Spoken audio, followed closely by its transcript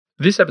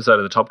This episode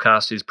of the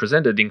Topcast is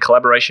presented in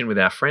collaboration with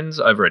our friends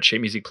over at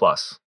Sheet Music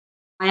Plus.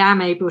 I am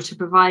able to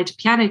provide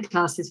piano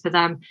classes for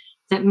them.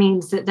 That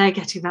means that they're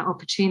getting that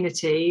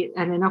opportunity,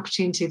 and an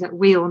opportunity that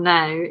we all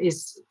know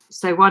is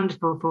so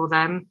wonderful for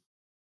them.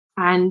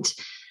 And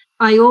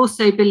I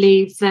also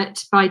believe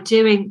that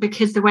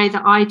because the way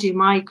that I do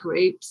my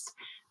groups,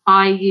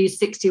 I use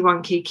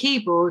 61 key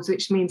keyboards,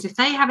 which means if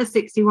they have a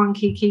 61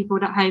 key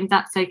keyboard at home,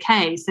 that's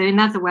okay. So in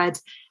other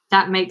words,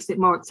 that makes it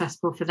more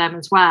accessible for them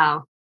as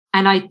well.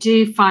 And I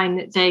do find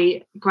that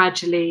they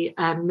gradually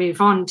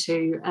move on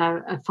to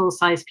a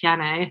full-size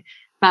piano,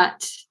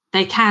 but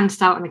they can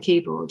start on a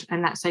keyboard,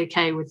 and that's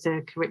okay with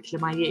the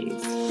curriculum I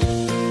use.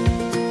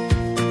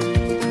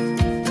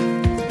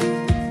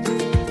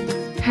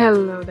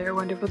 Hello there,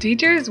 wonderful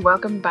teachers.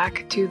 Welcome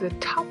back to the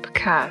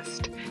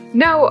Topcast.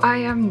 No, I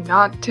am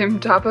not Tim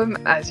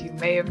Topham, as you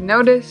may have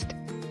noticed.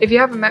 If you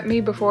haven't met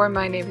me before,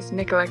 my name is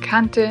Nicola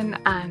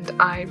Cantan, and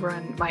I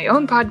run my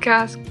own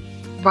podcast,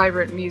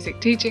 Vibrant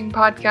Music Teaching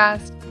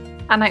Podcast,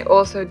 and I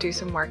also do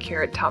some work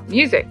here at Top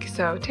Music.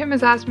 So Tim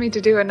has asked me to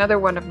do another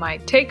one of my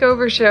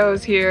takeover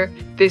shows here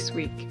this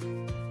week.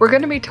 We're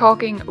going to be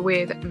talking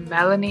with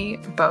Melanie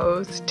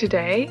Bowes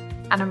today,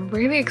 and I'm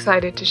really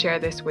excited to share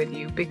this with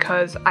you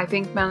because I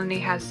think Melanie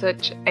has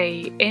such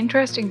an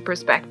interesting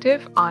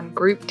perspective on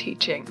group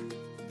teaching.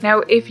 Now,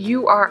 if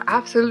you are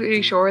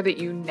absolutely sure that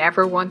you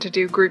never want to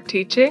do group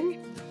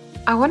teaching,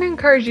 I want to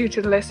encourage you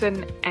to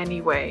listen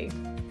anyway.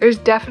 There's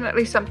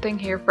definitely something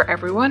here for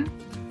everyone,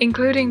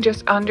 including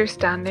just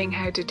understanding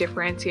how to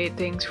differentiate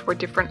things for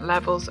different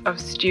levels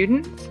of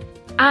students,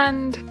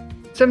 and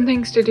some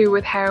things to do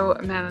with how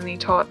Melanie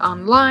taught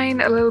online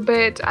a little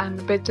bit,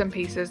 and bits and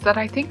pieces that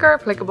I think are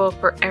applicable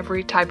for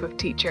every type of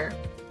teacher.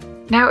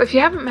 Now, if you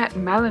haven't met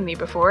Melanie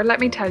before,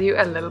 let me tell you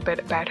a little bit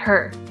about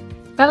her.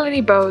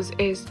 Melanie Bowes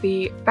is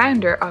the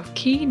founder of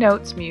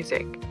Keynotes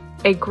Music,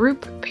 a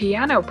group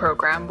piano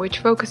program which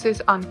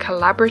focuses on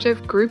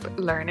collaborative group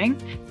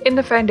learning in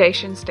the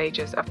foundation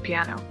stages of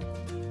piano.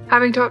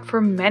 Having taught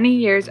for many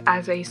years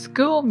as a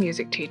school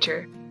music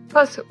teacher,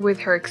 plus with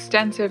her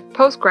extensive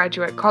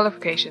postgraduate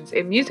qualifications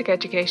in music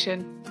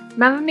education,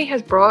 Melanie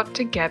has brought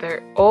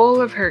together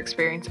all of her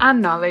experience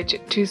and knowledge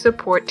to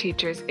support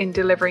teachers in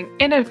delivering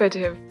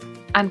innovative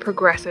and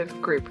progressive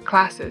group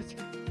classes.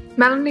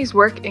 Melanie's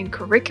work in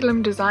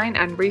curriculum design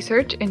and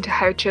research into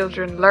how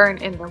children learn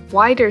in the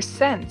wider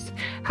sense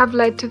have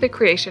led to the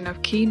creation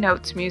of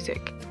Keynotes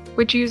Music,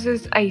 which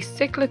uses a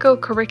cyclical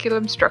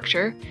curriculum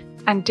structure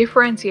and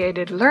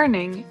differentiated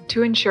learning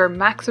to ensure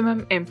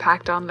maximum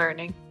impact on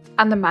learning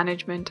and the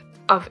management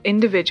of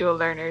individual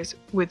learners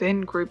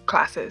within group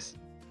classes.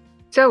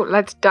 So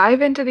let's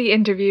dive into the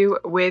interview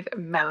with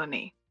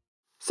Melanie.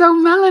 So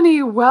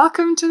Melanie,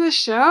 welcome to the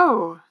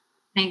show.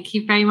 Thank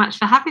you very much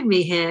for having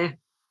me here.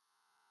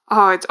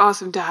 Oh, it's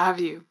awesome to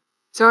have you.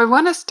 So I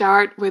want to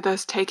start with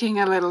us taking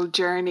a little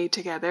journey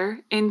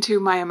together into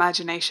my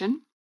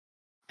imagination.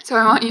 So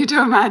I want you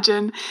to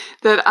imagine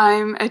that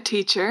I'm a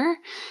teacher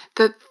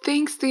that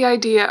thinks the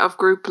idea of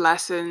group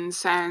lessons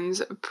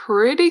sounds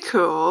pretty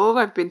cool.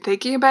 I've been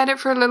thinking about it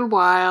for a little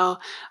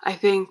while. I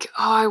think,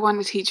 I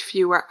want to teach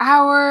fewer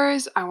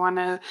hours. I want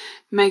to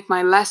make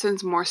my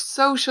lessons more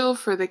social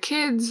for the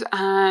kids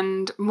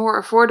and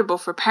more affordable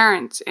for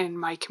parents in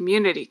my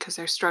community because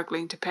they're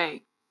struggling to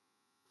pay.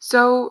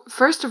 So,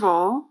 first of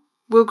all,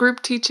 will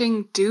group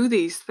teaching do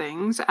these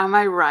things? Am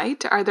I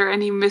right? Are there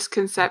any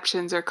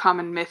misconceptions or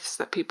common myths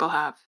that people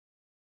have?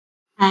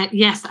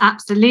 Yes,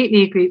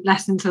 absolutely. Group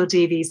lessons will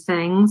do these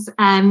things.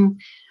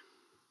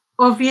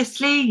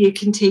 Obviously, you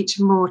can teach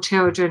more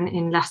children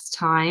in less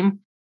time.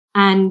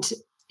 And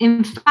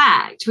in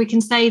fact, we can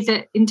say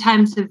that in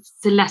terms of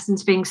the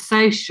lessons being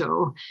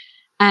social,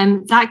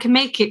 that can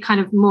make it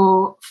kind of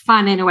more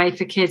fun in a way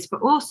for kids.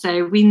 But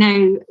also, we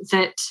know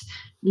that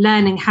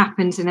learning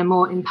happens in a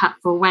more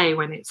impactful way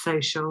when it's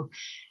social.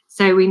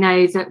 So we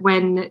know that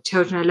when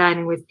children are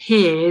learning with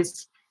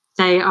peers,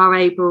 they're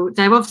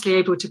obviously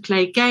able to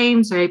play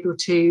games, they're able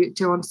to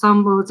do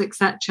ensembles,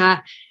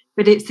 etc.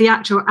 But it's the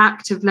actual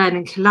act of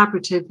learning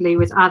collaboratively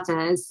with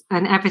others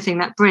and everything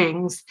that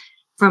brings,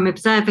 from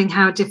observing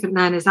how different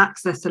learners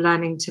access the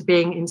learning to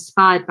being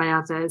inspired by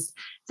others,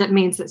 that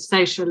means that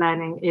social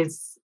learning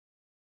is,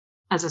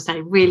 as I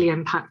say, really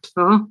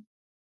impactful.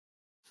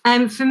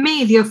 For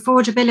me, the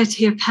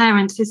affordability of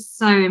parents is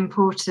so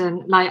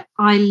important. Like,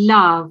 I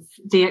love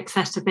the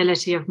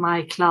accessibility of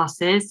my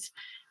classes.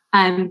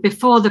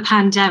 Before the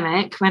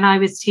pandemic, when I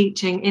was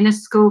teaching in a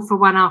school for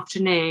one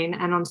afternoon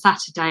and on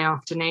Saturday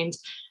afternoons,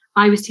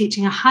 I was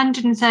teaching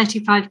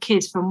 135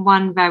 kids from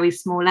one very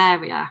small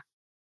area.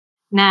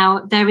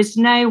 Now, there is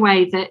no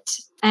way that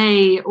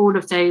all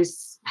of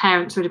those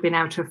parents would have been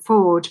able to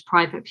afford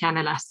private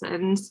piano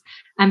lessons,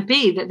 and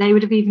B, that they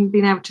would have even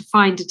been able to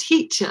find a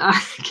teacher.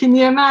 Can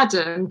you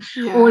imagine?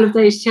 Yeah. All of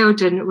those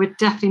children would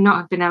definitely not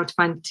have been able to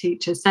find a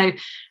teacher. So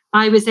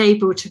I was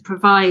able to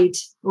provide,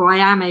 or I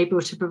am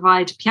able to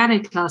provide,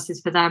 piano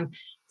classes for them.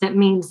 That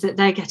means that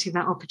they're getting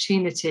that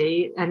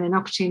opportunity, and an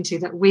opportunity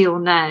that we all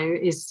know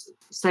is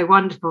so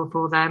wonderful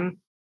for them.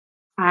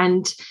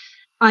 And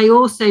I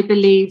also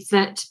believe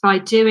that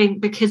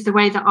because the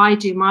way that I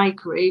do my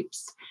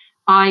groups,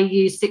 I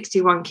use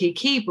 61 key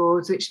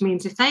keyboards, which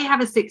means if they have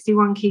a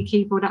 61 key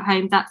keyboard at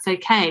home, that's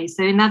okay.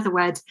 So in other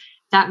words,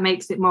 that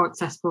makes it more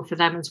accessible for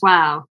them as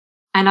well.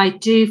 And I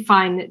do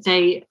find that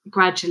they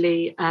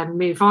gradually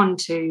move on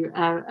to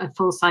a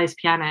full-size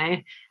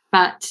piano,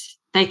 but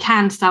they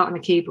can start on a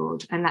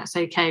keyboard, and that's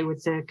okay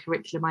with the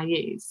curriculum I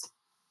use.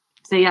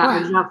 So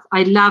yeah, wow.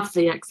 I love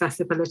the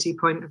accessibility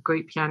point of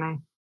group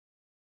piano.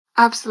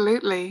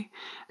 Absolutely.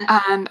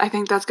 And I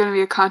think that's going to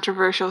be a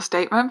controversial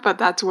statement, but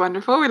that's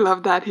wonderful. We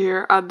love that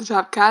here on the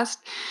Topcast.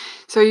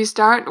 So you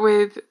start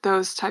with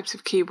those types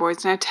of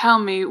keyboards. Now tell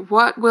me,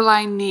 what will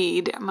I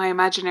need my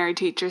imaginary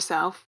teacher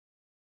self?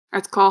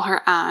 Let's call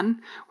her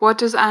Anne. What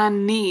does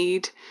Anne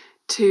need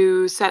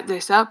to set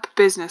this up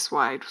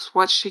business-wise?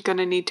 What's she going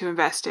to need to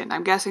invest in?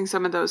 I'm guessing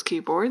some of those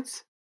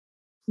keyboards.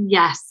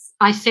 Yes,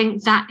 I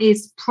think that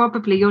is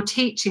probably your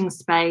teaching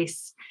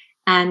space,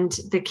 and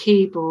the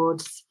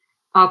keyboards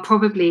are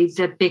probably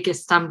the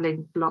biggest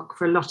stumbling block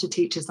for a lot of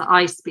teachers that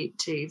I speak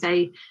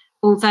to.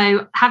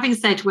 Although having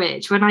said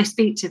which, when I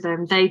speak to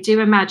them, they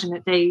do imagine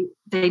that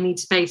they need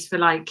space for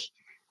like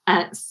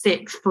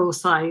 6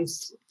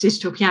 full-size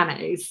digital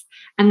pianos.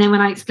 And then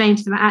when I explain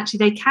to them, actually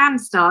they can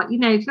start,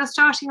 if you're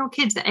starting your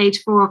kids at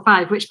age 4 or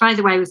 5, which by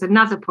the way was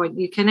another point,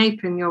 you can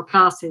open your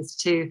classes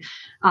to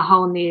a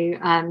whole new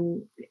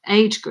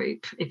age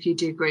group if you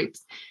do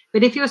groups.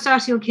 But if you're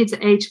starting your kids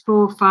at age 4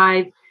 or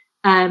 5,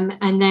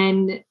 and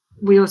then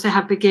we also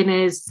have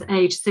beginners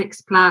age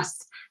 6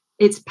 plus,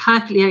 it's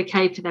perfectly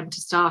okay for them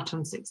to start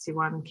on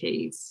 61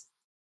 keys.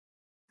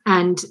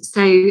 And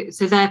so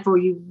therefore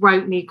you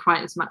won't need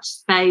quite as much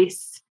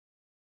space.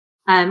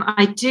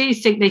 I do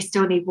think they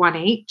still need one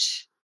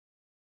each,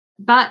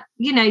 but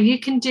you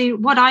can do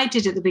what I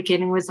did at the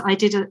beginning. Was I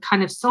did a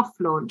kind of soft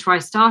launch where I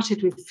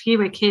started with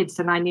fewer kids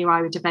than I knew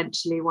I would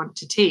eventually want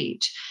to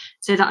teach,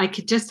 so that I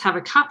could just have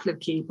a couple of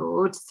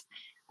keyboards.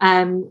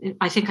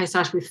 I think I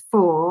started with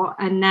 4,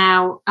 and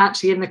now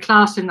actually in the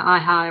classroom that I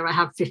hire I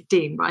have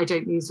 15, but I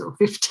don't use all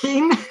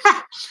 15.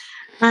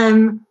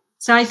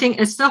 So I think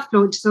a soft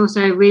launch is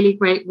also a really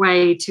great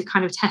way to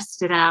kind of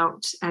test it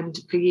out and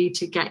for you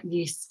to get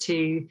used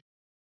to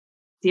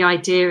the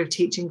idea of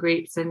teaching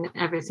groups and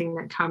everything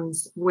that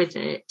comes with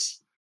it.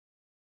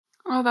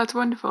 Oh, that's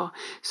wonderful.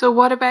 So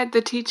what about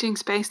the teaching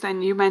space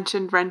then? You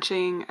mentioned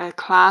renting a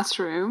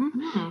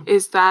classroom.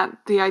 Is that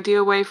the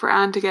ideal way for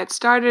Anne to get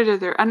started? Are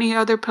there any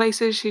other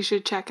places she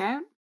should check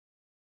out?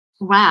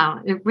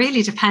 Wow, it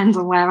really depends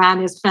on where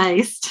Anne is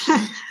based.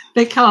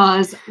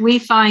 Because we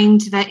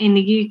find that in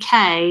the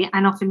UK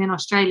and often in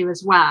Australia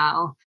as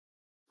well,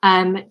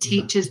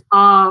 teachers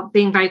are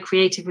being very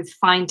creative with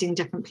finding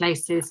different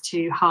places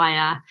to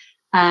hire,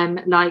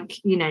 like,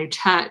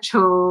 church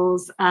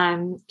halls,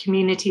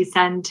 community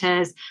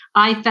centres.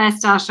 I first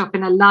started off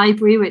in a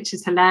library, which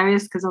is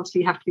hilarious because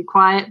obviously you have to be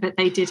quiet, but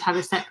they did have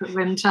a separate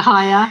room to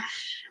hire.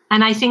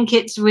 And I think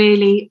it's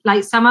really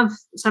like some of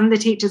the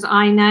teachers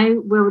I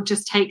know will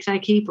just take their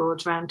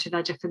keyboards around to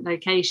their different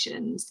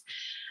locations.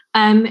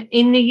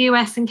 In the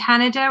US and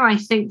Canada, I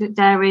think that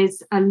there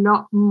is a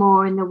lot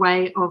more in the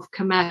way of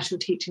commercial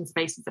teaching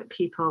spaces that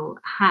people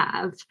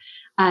have,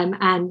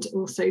 and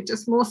also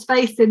just more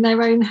space in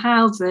their own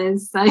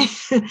houses. So,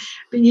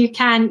 but you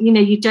can,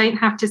 you don't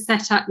have to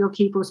set up your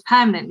keyboards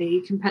permanently.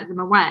 You can put them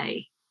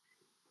away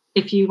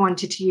if you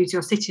wanted to use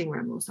your sitting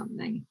room or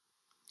something.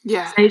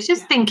 Yeah. So it's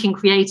just thinking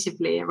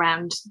creatively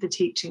around the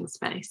teaching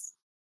space.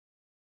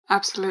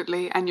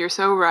 Absolutely. And you're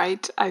so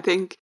right. I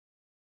think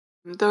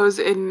those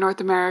in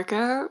North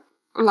America,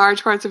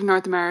 large parts of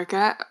North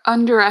America,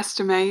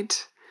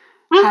 underestimate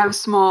how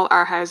small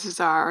our houses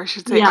are. Or I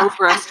should say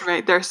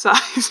overestimate their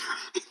size.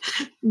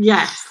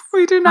 Yes.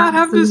 We do not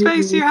have the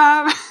space you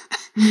have.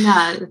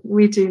 No,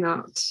 we do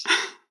not.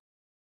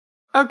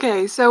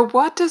 Okay, so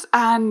what does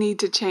Anne need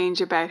to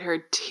change about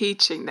her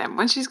teaching then?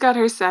 When she's got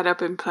her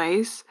setup in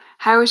place,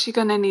 how is she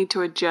going to need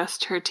to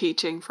adjust her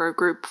teaching for a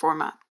group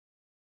format?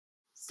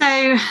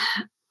 So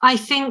I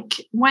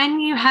think when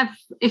you have,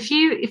 if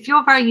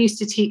you're very used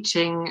to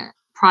teaching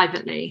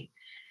privately,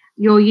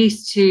 you're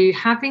used to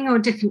having your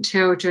different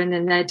children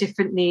and their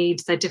different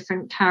needs, their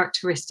different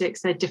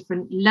characteristics, their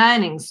different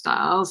learning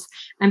styles,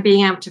 and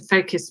being able to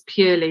focus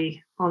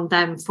purely on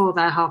them for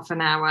their half an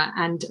hour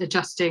and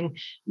adjusting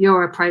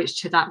your approach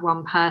to that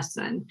one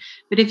person.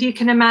 But if you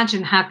can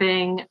imagine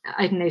having,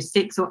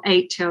 6 or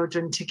 8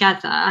 children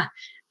together,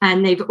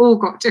 and they've all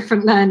got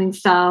different learning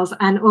styles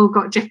and all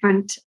got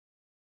different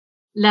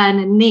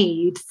learner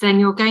needs, then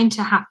you're going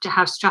to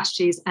have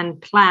strategies and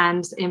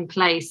plans in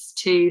place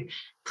to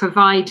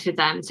provide for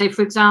them. So,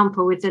 for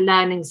example, with the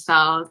learning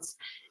styles,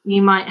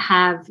 you might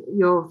have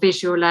your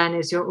visual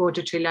learners, your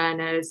auditory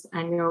learners,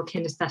 and your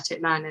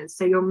kinesthetic learners.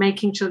 So you're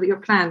making sure that your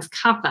plans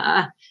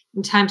cover,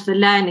 in terms of the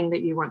learning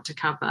that you want to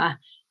cover,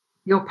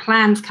 your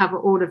plans cover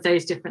all of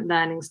those different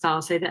learning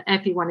styles so that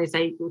everyone is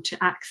able to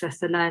access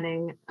the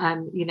learning,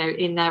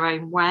 in their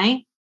own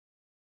way.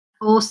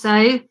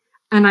 Also,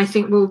 and I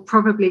think we'll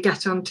probably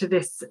get onto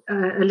this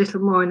a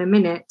little more in a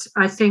minute,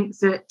 I think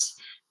that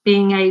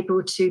being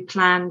able to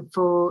plan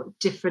for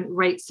different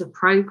rates of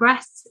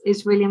progress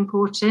is really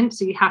important.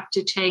 So you have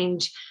to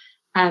change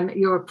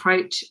your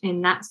approach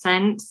in that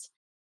sense.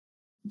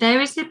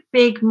 There is a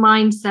big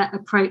mindset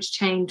approach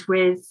change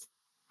with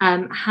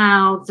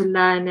how the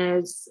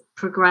learners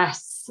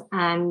progress.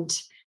 And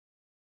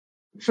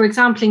for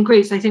example, in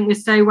groups, I think we're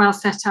so well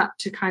set up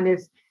to kind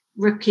of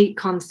repeat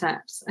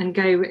concepts and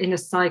go in a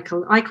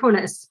cycle. I call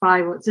it a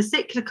spiral. It's a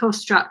cyclical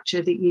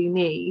structure that you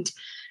need,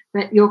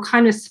 but you're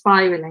kind of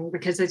spiraling,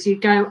 because as you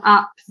go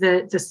up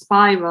the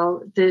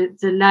spiral, the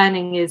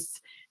learning is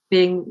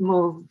being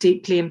more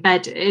deeply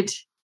embedded.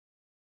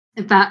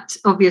 But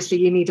obviously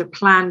you need a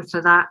plan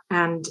for that,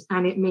 and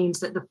it means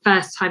that the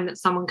first time that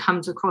someone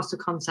comes across a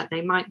concept,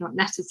 they might not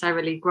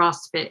necessarily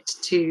grasp it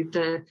to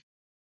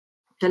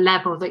the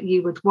level that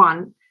you would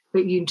want,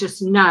 but you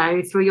just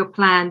know through your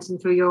plans and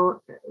through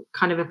your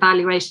kind of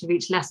evaluation of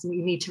each lesson that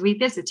you need to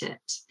revisit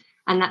it,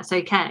 and that's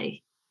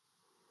okay.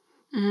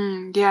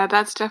 Yeah,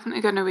 that's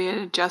definitely going to be an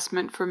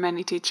adjustment for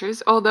many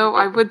teachers, although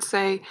I would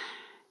say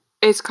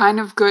it's kind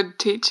of good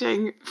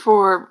teaching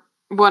for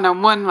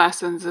one-on-one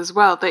lessons as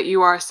well, that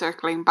you are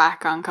circling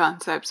back on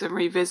concepts and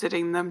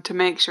revisiting them to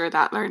make sure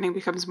that learning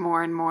becomes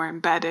more and more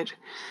embedded.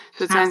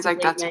 So it sounds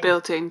like that's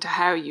built into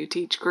how you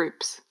teach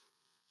groups.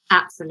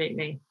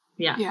 Absolutely.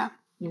 Yeah.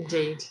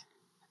 Indeed.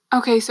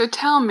 Okay, so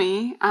tell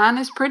me, Anne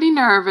is pretty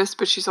nervous,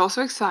 but she's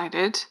also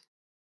excited.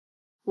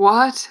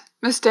 What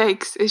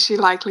mistakes is she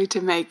likely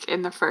to make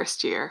in the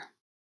first year?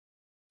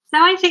 So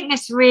I think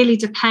this really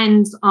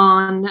depends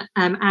on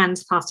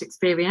Anne's past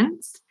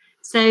experience.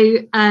 So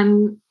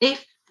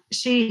if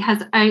she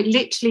has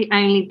literally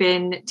only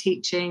been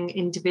teaching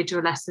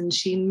individual lessons,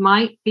 she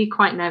might be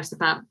quite nervous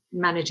about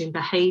managing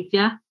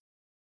behaviour.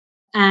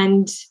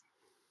 And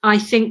I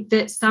think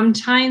that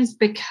sometimes,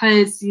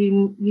 because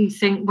you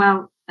think,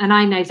 well, and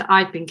I know that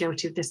I've been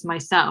guilty of this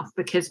myself,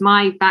 because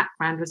my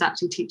background was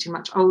actually teaching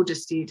much older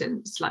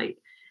students, like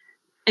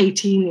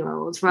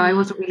 18-year-olds, where I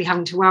wasn't really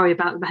having to worry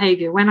about the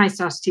behaviour. When I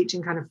started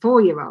teaching kind of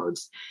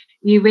 4-year-olds,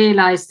 you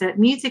realise that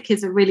music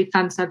is a really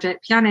fun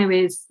subject. Piano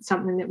is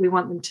something that we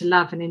want them to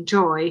love and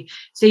enjoy.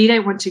 So you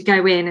don't want to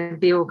go in and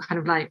be all kind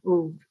of like,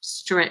 oh,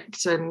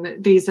 strict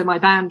and these are my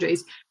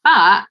boundaries.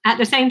 But at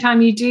the same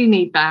time, you do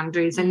need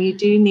boundaries, and you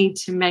do need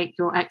to make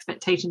your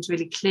expectations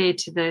really clear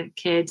to the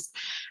kids.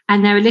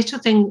 And there are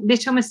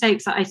little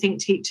mistakes that I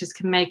think teachers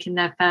can make in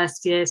their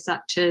first year,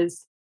 such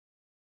as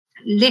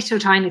little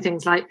tiny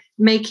things like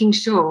making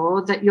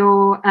sure that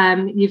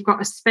you've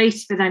got a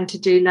space for them to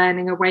do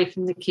learning away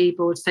from the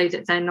keyboard, so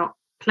that they're not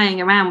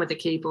playing around with the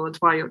keyboard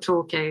while you're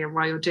talking and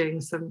while you're doing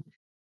some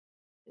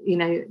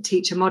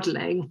teacher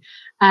modeling.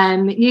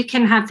 You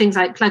can have things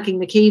like plugging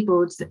the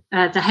keyboards,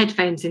 the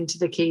headphones into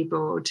the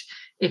keyboard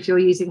if you're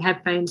using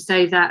headphones,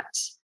 so that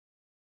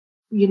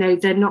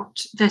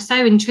they're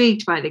so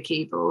intrigued by the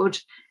keyboard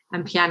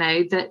and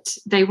piano that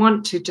they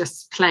want to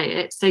just play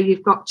it. So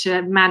you've got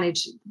to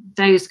manage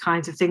those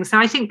kinds of things. So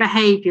I think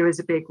behaviour is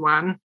a big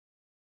one.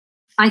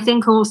 I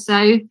think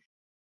also,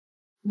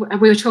 we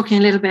were talking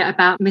a little bit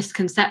about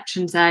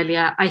misconceptions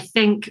earlier. I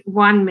think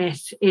one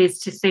myth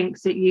is to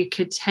think that you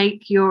could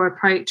take your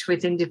approach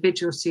with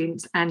individual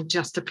students and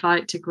just apply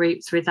it to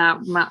groups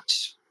without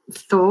much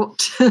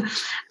thought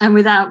and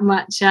without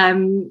much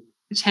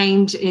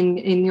change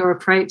in your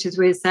approach, as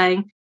we're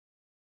saying.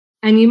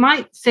 And you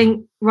might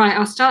think, right,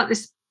 I'll start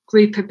this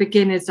group of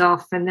beginners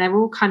off and they're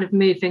all kind of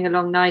moving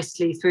along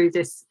nicely through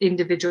this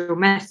individual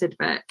method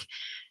book.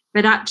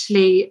 But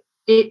actually,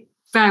 it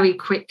very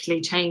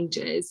quickly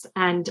changes.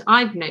 And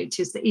I've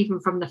noticed that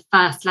even from the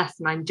first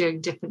lesson, I'm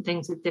doing different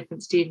things with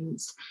different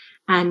students.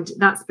 And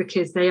that's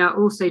because they are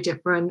also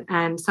different.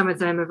 And some of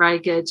them are very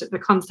good at the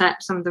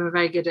concept, some of them are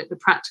very good at the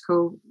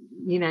practical,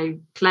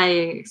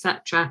 playing,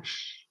 etc.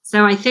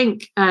 So I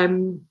think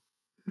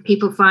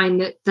people find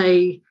that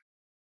they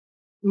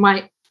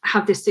might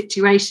have this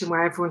situation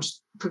where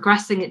everyone's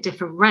progressing at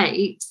different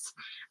rates,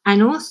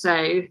 and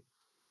also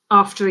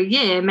after a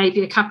year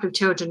maybe a couple of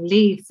children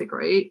leave the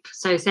group.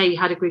 So say you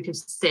had a group of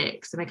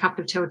 6 and a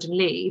couple of children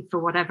leave for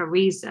whatever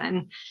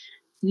reason,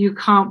 you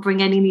can't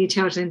bring any new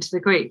children into the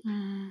group.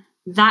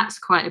 That's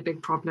quite a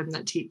big problem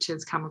that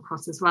teachers come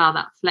across as well,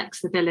 that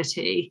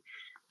flexibility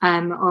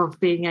of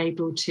being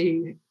able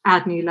to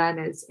add new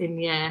learners in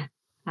year,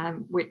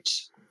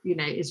 which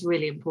is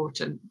really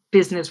important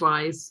business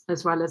wise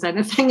as well as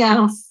anything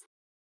else.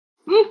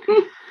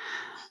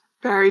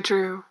 Very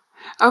true.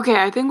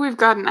 Okay, I think we've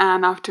gotten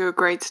Anne off to a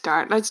great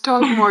start. Let's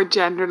talk more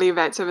generally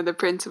about some of the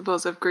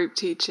principles of group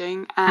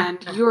teaching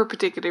and your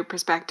particular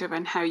perspective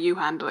and how you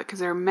handle it, because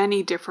there are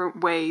many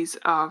different ways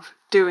of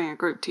doing a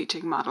group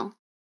teaching model.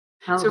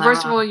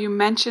 First of all, you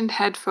mentioned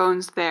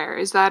headphones there.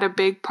 Is that a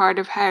big part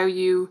of how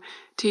you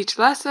teach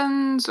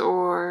lessons,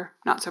 or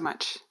not so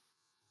much?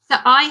 So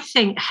I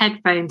think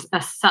headphones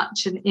are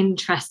such an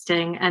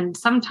interesting and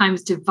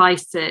sometimes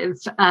divisive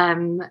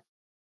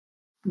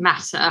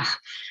matter.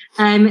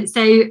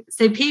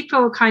 So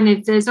people kind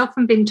of, there's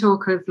often been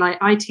talk of like,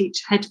 I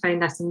teach headphone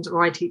lessons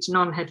or I teach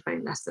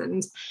non-headphone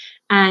lessons.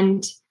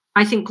 And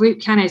I think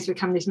group piano has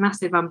become this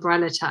massive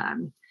umbrella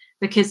term.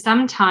 because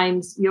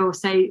sometimes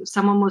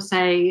someone will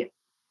say,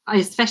 I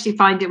especially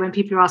find it when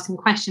people are asking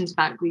questions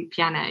about group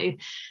piano.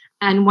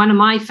 And one of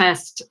my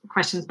first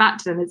questions back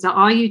to them is,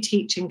 are you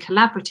teaching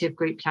collaborative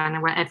group piano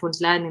where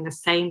everyone's learning the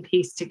same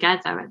piece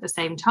together at the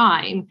same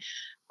time?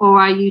 Or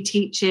are you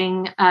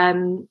teaching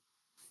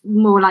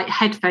more like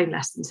headphone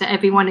lessons, so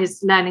everyone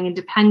is learning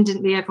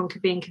independently, everyone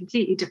could be in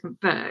completely different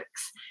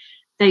books,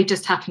 they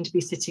just happen to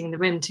be sitting in the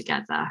room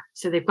together,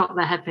 so they've got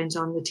their headphones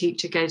on, the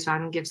teacher goes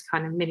around and gives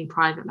kind of mini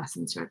private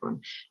lessons to everyone.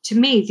 To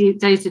me,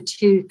 those are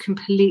two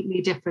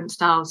completely different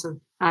styles of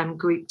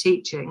group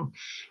teaching.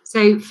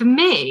 So for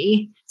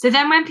me, so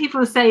then when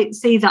people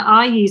see that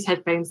I use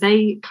headphones,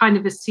 they kind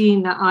of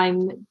assume that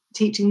I'm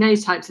teaching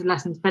those types of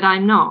lessons, but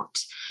I'm not.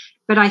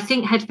 But I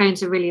think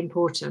headphones are really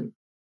important.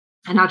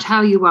 And I'll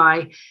tell you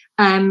why.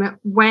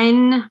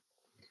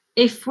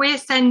 If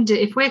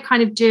we're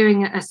kind of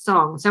doing a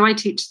song, so I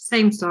teach the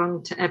same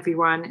song to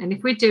everyone, and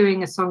if we're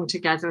doing a song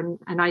together,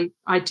 and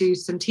I do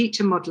some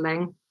teacher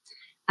modelling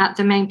at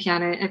the main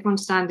piano,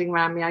 everyone's standing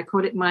around me. I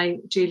call it my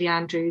Julie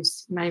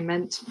Andrews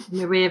moment,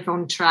 Maria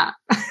von Trapp,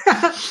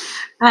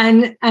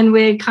 and I'm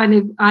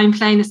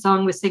playing a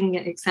song, we're singing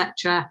it,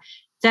 etc.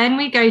 Then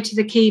we go to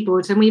the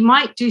keyboards, and we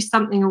might do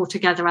something all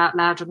together out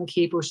loud on the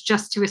keyboards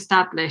just to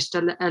establish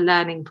a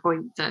learning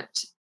point,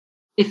 that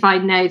if I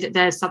know that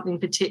there's something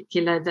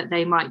particular that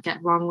they might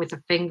get wrong with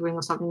a fingering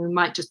or something, we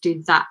might just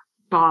do that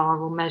bar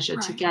or measure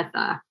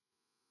together.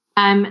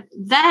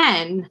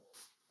 Then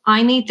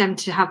I need them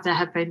to have their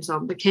headphones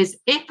on, because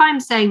if I'm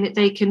saying that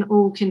they can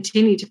all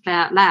continue to play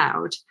out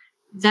loud,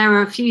 there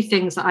are a few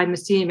things that I'm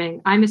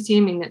assuming. I'm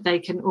assuming that they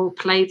can all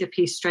play the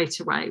piece straight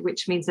away,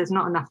 which means there's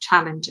not enough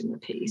challenge in the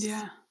piece.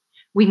 Yeah.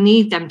 We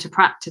need them to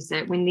practice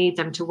it. We need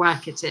them to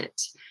work at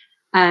it.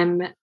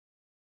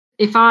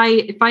 If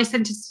I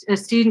send a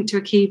student to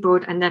a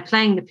keyboard and they're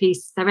playing the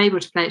piece, they're able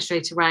to play it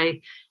straight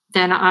away,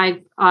 then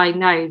I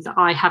know that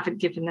I haven't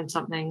given them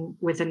something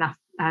with enough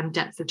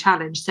depth of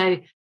challenge.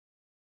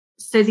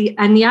 So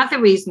the other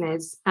reason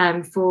is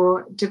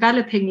for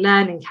developing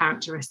learning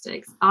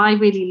characteristics. I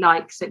really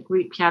like that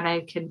group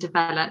piano can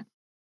develop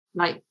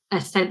like a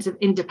sense of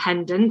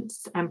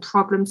independence and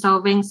problem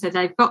solving. So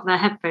they've got their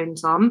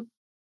headphones on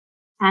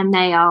and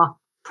they are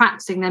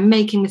practicing, they're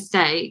making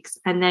mistakes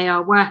and they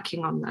are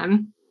working on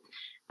them.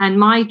 And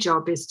my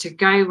job is to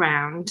go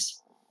around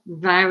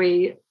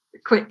very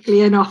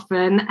quickly and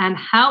often and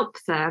help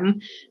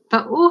them,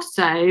 but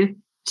also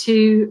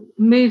to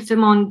move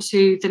them on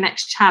to the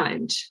next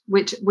challenge,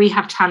 which we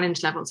have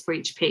challenge levels for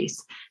each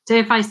piece. So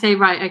if I say,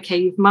 right, okay,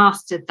 you've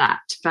mastered that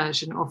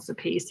version of the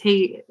piece,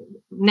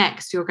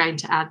 next you're going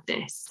to add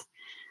this.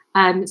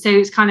 So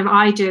it's kind of,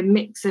 I do a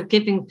mix of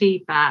giving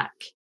feedback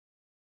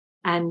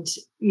and,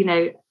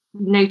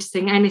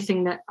 noticing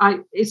anything that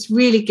it's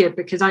really good,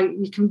 because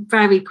you can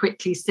very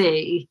quickly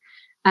see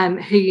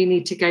who you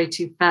need to go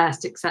to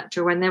first,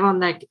 etc., when they're on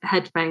their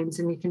headphones,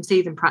 and you can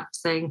see them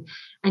practicing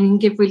and you can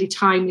give really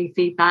timely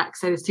feedback.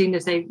 So as soon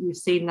as you've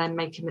seen them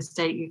make a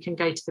mistake, you can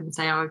go to them and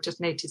say, I've just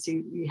noticed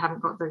you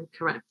haven't got the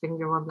correct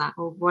finger on that,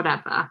 or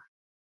whatever.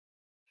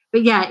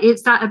 But yeah,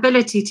 it's that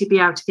ability to be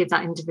able to give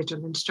that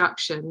individual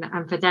instruction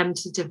and for them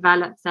to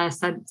develop their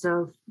sense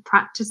of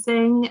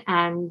practicing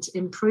and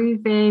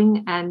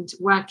improving and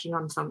working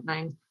on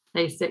something,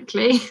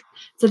 basically.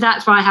 So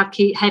that's why I have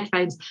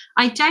headphones.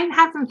 I don't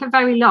have them for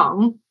very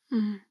long,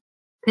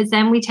 because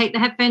then we take the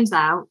headphones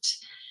out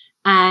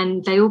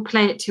and they all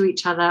play it to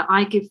each other.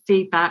 I give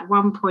feedback,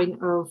 1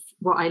 point of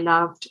what I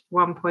loved,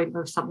 1 point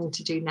of something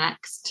to do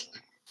next.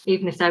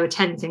 Even if there were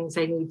 10 things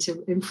they need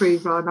to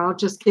improve on, I'll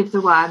just give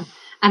the one.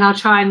 And I'll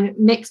try and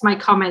mix my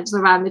comments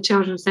around the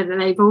children so that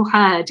they've all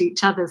heard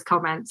each other's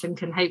comments and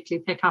can hopefully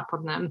pick up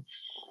on them.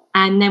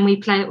 And then we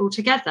play it all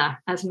together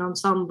as an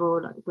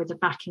ensemble, like with a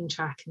backing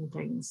track and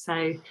things.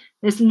 So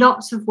there's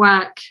lots of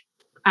work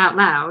out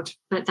loud,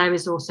 but there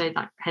is also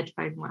that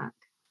headphone work.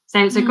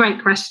 So it's a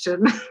great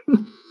question.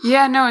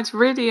 Yeah, no, it's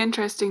really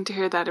interesting to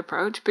hear that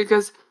approach,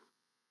 because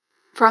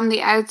from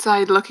the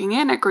outside looking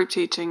in at group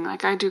teaching,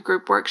 like I do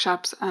group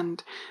workshops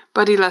and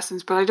buddy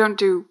lessons, but I don't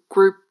do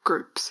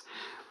groups,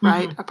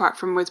 right? Apart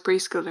from with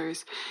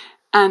preschoolers.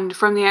 And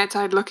from the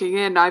outside looking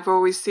in, I've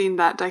always seen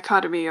that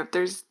dichotomy of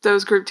there's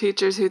those group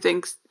teachers who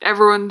think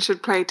everyone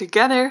should play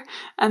together,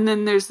 and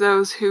then there's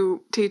those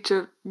who teach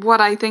what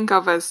I think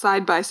of as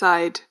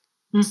side-by-side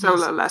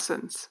solo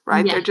lessons,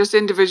 right? Yeah. They're just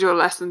individual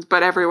lessons,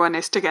 but everyone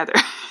is together.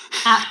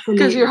 Absolutely.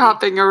 Because you're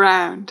hopping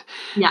around.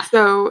 Yeah.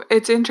 So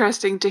it's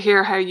interesting to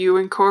hear how you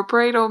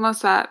incorporate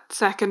almost that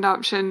second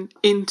option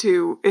in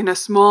a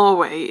small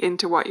way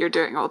into what you're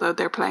doing, although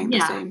they're playing the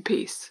same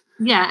piece.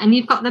 Yeah, and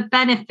you've got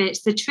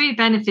the true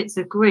benefits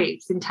of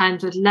groups in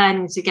terms of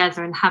learning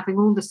together and having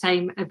all the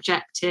same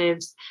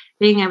objectives,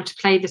 being able to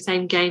play the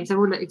same games. They're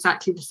all at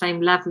exactly the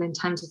same level in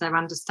terms of their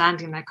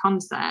understanding, their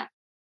concept.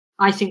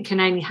 I think can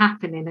only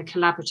happen in a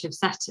collaborative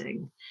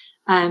setting.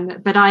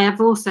 But I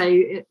have also,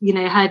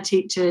 heard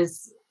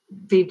teachers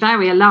be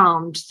very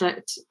alarmed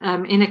that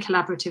in a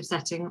collaborative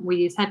setting we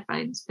use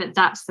headphones, but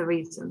that's the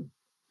reason.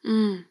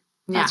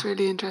 That's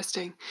really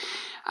interesting.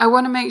 I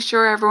want to make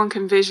sure everyone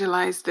can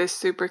visualize this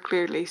super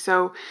clearly.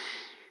 So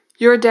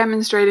you're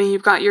demonstrating,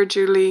 you've got your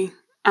Julie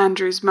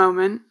Andrews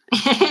moment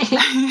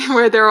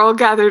where they're all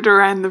gathered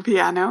around the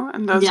piano,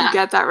 and those who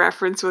get that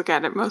reference will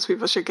get it. Most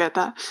people should get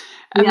that.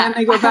 And then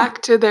they go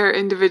back to their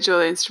individual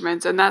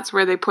instruments, and that's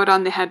where they put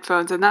on the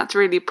headphones, and that's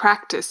really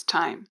practice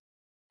time.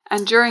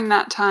 And during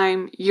that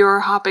time, you're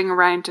hopping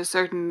around to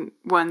certain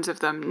ones of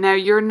them. Now,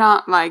 you're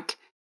not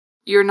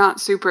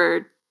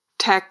super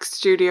tech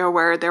studio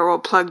where they're all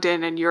plugged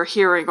in and you're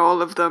hearing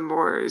all of them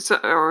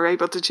or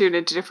able to tune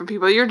into different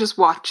people. You're just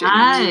watching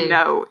and you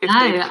know if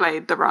they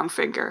played the wrong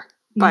finger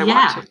by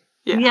watching.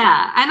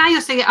 Yeah. And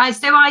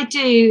I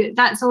do,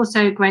 that's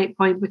also a great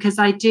point, because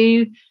I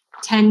do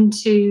tend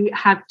to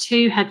have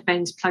 2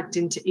 headphones plugged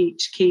into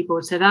each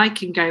keyboard so that I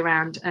can go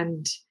around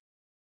and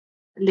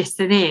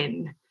listen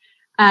in.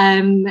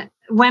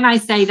 When I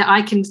say that,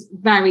 I can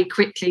very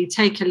quickly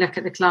take a look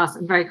at the class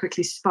and very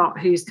quickly spot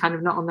who's kind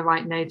of not on the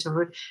right note,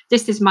 or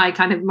this is my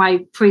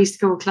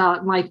preschool class,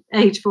 my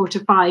age 4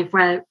 to 5,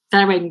 where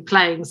they're only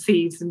playing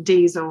C's and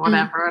D's or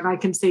whatever, and I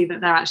can see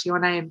that they're actually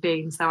on A and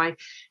B, and so I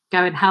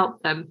go and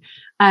help them.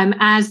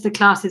 As the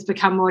classes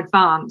become more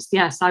advanced,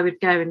 yes, I would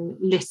go and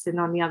listen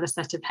on the other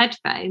set of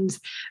headphones.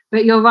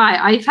 But you're right,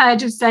 I've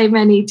heard of so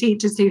many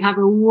teachers who have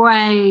a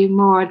way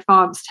more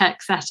advanced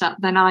tech setup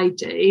than I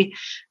do,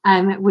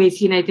 with,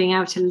 being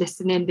able to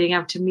listen in, being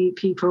able to meet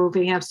people,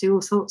 being able to do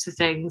all sorts of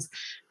things,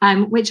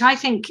 which I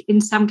think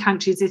in some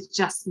countries is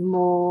just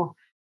more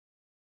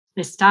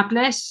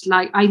established.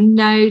 Like, I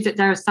know that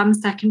there are some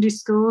secondary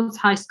schools,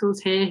 high schools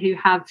here, who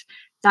have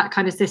that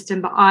kind of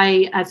system, but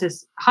I, as a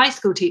high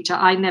school teacher,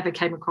 I never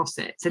came across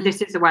it. So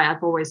this is the way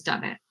I've always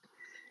done it.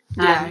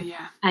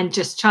 And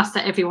just trust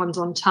that everyone's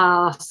on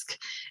task.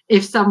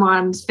 If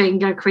someone's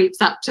finger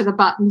creeps up to the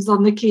buttons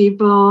on the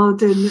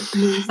keyboard and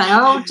you say,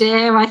 oh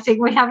dear, I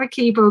think we have a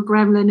keyboard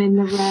gremlin in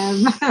the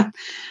room.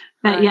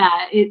 But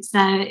it's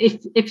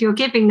if you're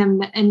giving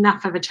them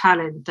enough of a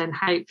challenge, then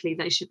hopefully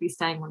they should be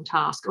staying on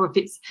task. Or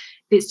if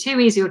it's too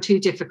easy or too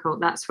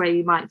difficult, that's where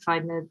you might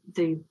find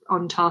the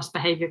on task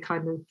behavior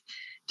kind of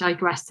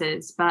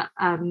digresses. But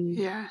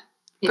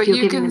if you're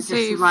giving them just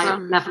the right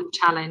level of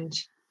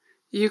challenge,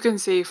 you can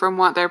see from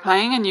what they're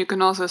playing, and you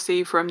can also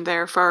see from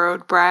their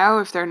furrowed brow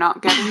if they're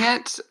not getting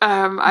it,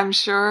 I'm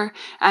sure.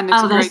 And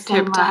it's a great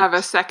tip to have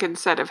a second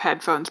set of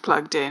headphones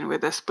plugged in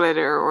with a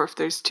splitter, or if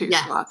there's 2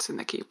 slots in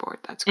the keyboard.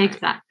 That's great.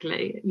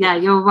 Exactly. Yeah,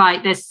 you're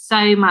right. There's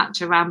so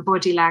much around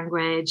body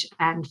language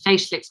and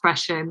facial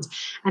expressions.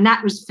 And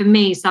that was, for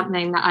me,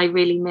 something that I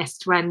really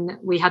missed when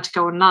we had to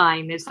go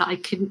online, is that I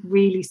couldn't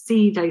really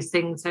see those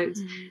things. So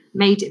it's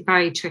made it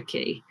very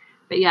tricky.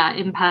 But yeah,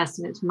 in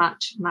person, it's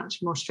much,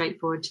 much more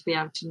straightforward to be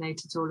able to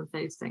notice all of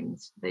those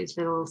things, those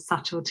little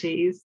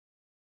subtleties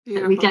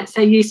that we get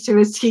so used to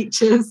as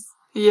teachers.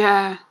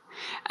 Yeah.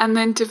 And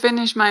then to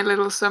finish my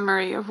little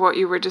summary of what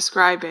you were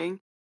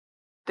describing,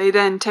 they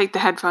then take the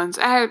headphones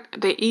out,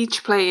 they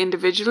each play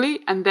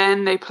individually, and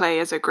then they play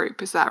as a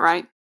group. Is that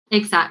right?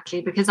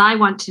 Exactly, because I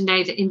want to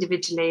know that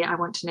individually, I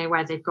want to know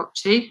where they've got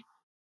to,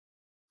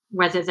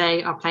 whether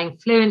they are playing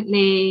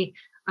fluently,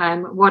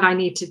 what I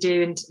need to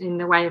do in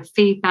the way of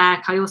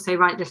feedback. I also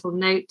write little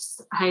notes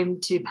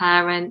home to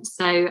parents.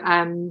 So,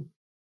 and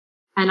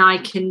I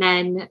can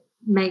then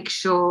make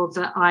sure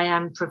that I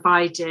am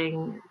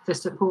providing the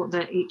support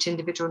that each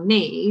individual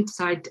needs.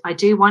 So I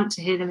do want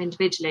to hear them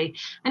individually.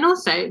 And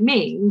also it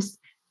means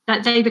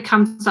that they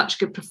become such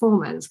good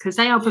performers, because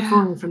they are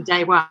performing from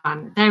day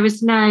one. There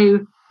is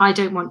no, I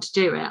don't want to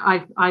do it.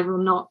 I will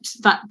not,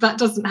 that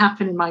doesn't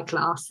happen in my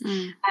class.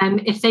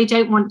 If they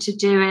don't want to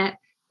do it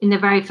in the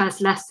very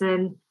first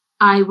lesson,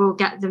 I will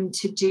get them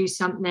to do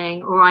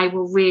something, or I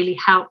will really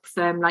help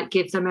them, like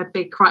give them a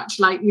big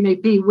crutch, like,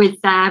 be with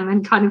them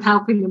and kind of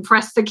helping them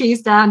press the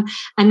keys down,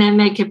 and then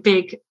make a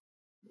big,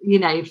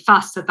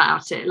 fuss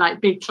about it, like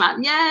big clap,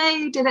 yay,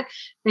 you did it.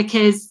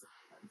 Because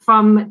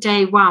from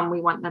day one, we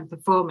want them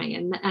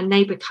performing, and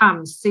they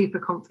become super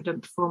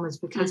confident performers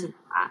because of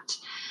that.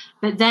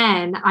 But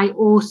then I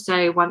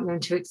also want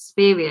them to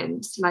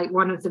experience, like,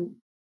 one of the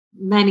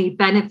many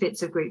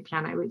benefits of group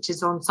piano, which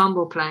is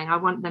ensemble playing. I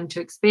want them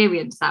to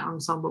experience that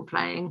ensemble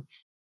playing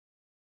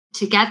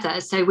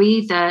together. So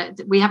we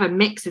have a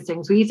mix of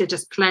things. We either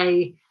just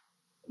play,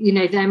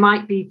 there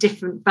might be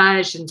different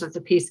versions of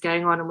the piece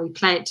going on, and we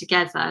play it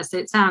together. So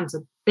it sounds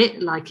a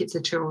bit like it's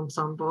a true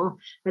ensemble,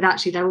 but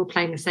actually they're all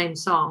playing the same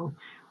song.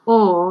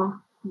 Or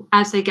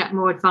as they get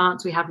more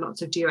advanced, we have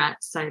lots of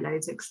duets,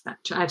 solos,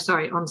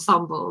 etc.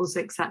 Ensembles,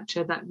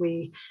 etc. that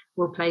we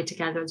will play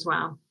together as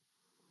well.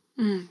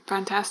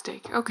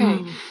 Fantastic.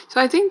 Okay.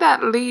 So I think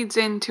that leads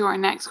into our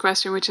next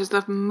question, which is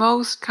the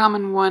most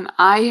common one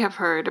I have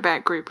heard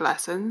about group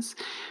lessons,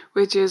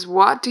 which is,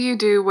 what do you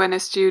do when a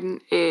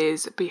student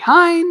is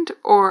behind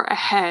or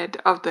ahead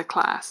of the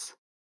class?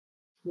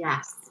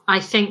 Yes,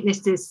 I think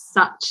this is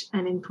such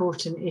an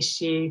important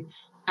issue.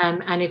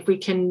 And if we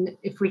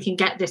can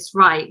get this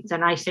right,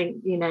 then I think,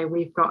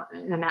 we've got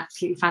an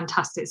absolutely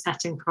fantastic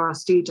setting for our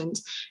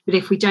students. But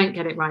if we don't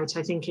get it right,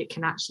 I think it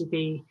can actually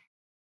be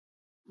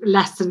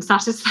less than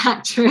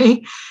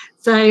satisfactory.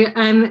 So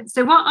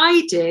what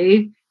I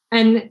do,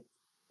 and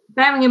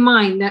bearing in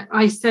mind that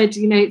I said,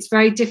 it's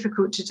very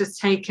difficult to just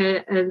take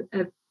a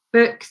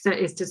book that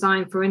is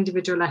designed for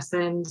individual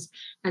lessons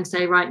and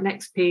say, right,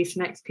 next piece,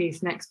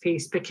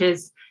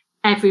 because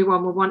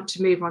everyone will want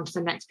to move on to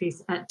the next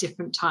piece at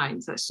different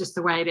times. That's just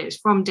the way it is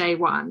from day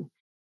one.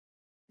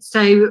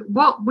 So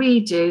what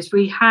we do is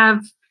we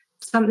have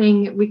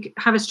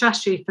a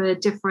strategy for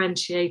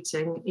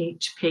differentiating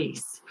each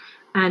piece.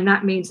 And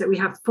that means that we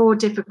have 4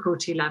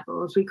 difficulty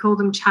levels. We call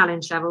them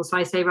challenge levels. So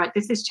I say, right,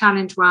 this is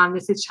challenge 1,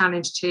 this is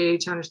challenge 2,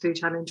 challenge 3,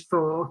 challenge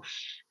 4.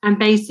 And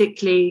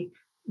basically,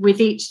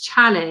 with each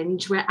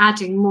challenge, we're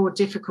adding more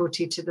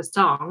difficulty to the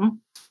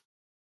song.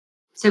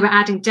 So we're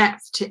adding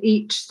depth to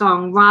each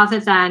song rather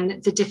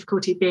than the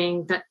difficulty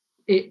being that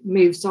it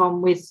moves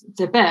on with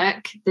the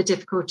book. The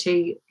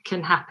difficulty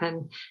can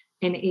happen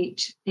in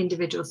each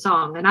individual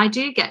song. And I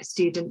do get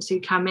students who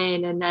come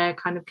in and they're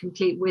kind of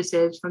complete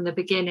wizards from the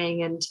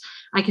beginning, and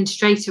I can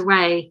straight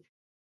away,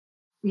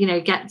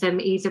 get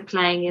them either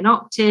playing in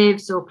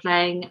octaves or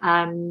playing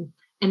an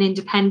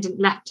independent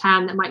left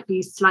hand that might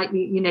be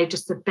slightly,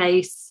 just the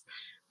bass,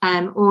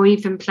 or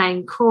even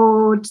playing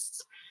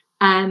chords.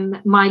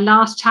 My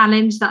last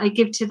challenge that I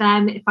give to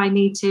them, if I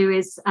need to,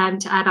 is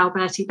to add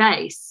Alberti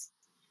bass.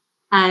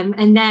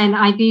 And then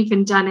I've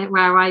even done it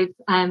where I've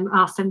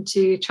asked them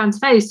to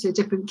transpose to a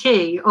different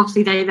key.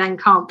 Obviously, they then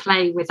can't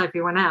play with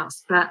everyone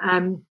else. But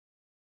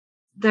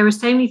there are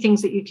so many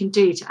things that you can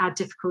do to add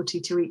difficulty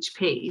to each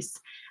piece.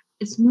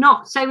 It's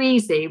not so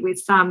easy with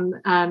some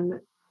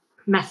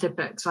method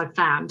books I've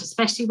found,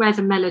 especially where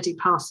the melody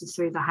passes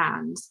through the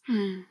hands.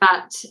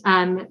 But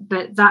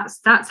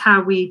that's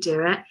how we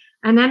do it.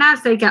 And then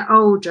as they get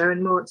older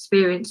and more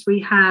experienced,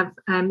 we have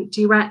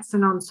duets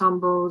and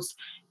ensembles,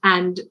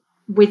 and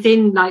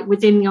within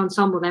the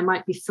ensemble there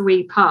might be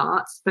 3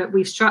 parts, but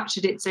we've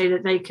structured it so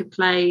that they could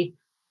play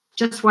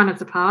just one of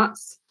the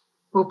parts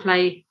or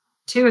play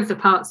 2 of the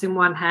parts in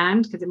one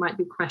hand, because it might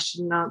be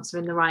question and answer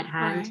in the right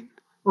hand, right,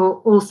 or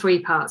all 3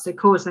 parts, so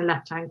chords in the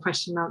left hand,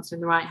 question and answer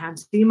in the right hand.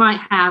 So you might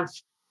have,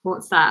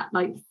 what's that,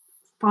 like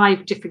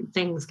 5 different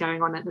things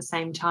going on at the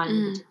same time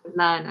with different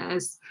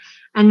learners.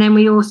 And then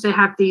we also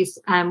have these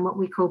what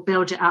we call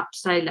build it up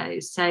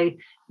solos. So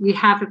you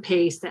have a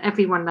piece that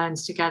everyone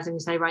learns together and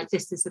you say, right,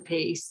 this is the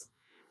piece.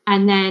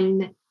 And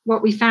then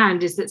what we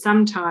found is that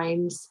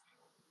sometimes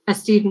a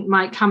student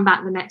might come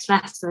back the next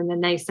lesson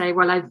and they say,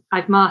 well,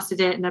 I've mastered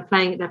it, and they're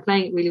playing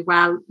it really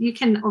well. You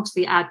can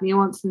obviously add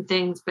nuance and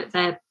things, but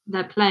they're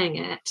playing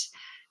it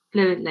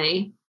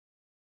fluently.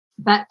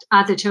 But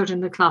other children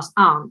in the class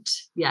aren't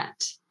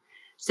yet.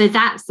 So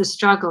that's the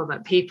struggle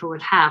that people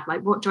would have.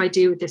 Like, what do I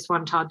do with this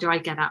one child? Do I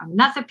get out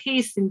another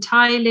piece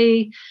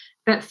entirely?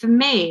 But for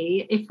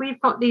me, if we've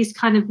got these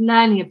kind of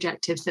learning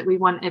objectives that we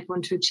want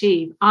everyone to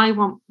achieve, I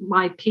want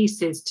my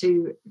pieces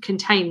to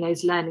contain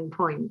those learning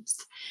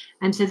points.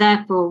 And so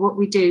therefore, what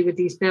we do with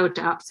these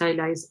build-up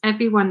solos,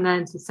 everyone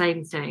learns the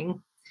same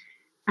thing.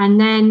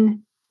 And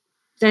then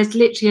there's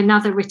literally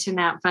another written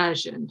out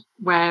version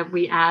where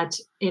we add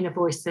inner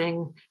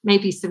voicing,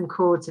 maybe some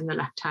chords in the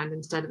left hand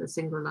instead of a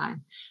single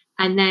line.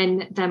 And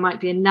then there might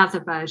be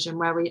another version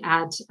where we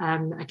add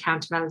a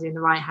counter melody in the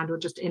right hand, or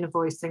just inner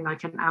voicing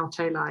like an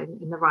alto line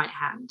in the right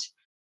hand.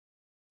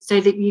 So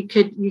that you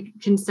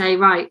can say,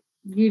 right,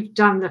 you've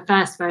done the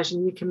first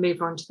version, you can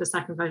move on to the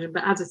second version.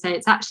 But as I say,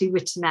 it's actually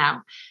written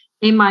out.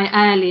 In my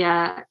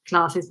earlier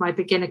classes, my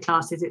beginner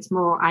classes, it's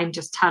more I'm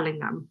just telling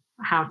them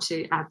how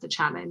to add the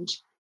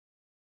challenge.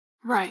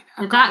 Right.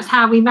 Okay. So that's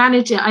how we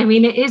manage it. I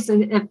mean, it is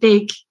a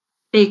big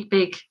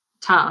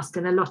task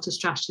and a lot of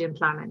strategy and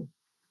planning.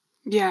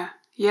 Yeah,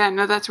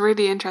 no, that's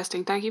really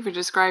interesting. Thank you for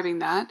describing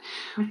that.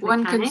 That's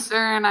One okay.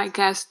 concern I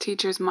guess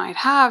teachers might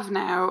have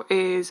now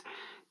is,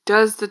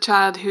 does the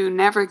child who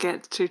never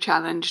gets to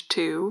challenge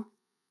 2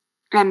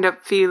 end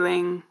up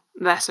feeling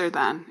lesser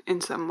than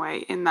in some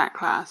way in that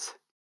class?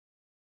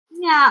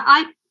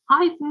 Yeah,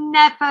 I've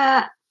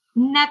never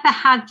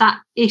had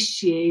that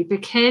issue,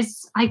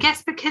 because I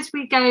guess because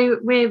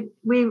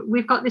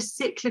we've got this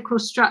cyclical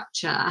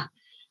structure.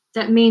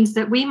 That means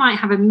that we might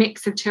have a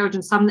mix of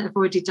children, some that have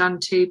already done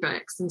 2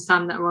 books and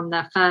some that are on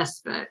their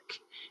first book.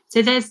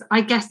 So there's,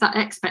 I guess, that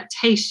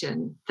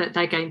expectation that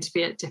they're going to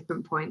be at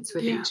different points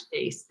with each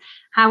piece.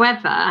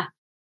 However,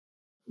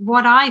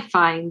 what I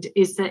find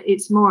is that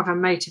it's more of a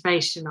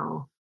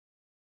motivational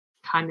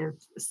kind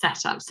of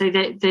setup. So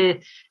that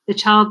the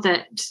child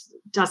that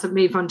doesn't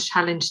move on to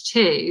challenge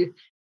 2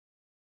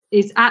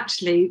 is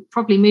actually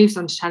probably moves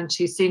on to challenge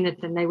 2 sooner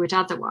than they would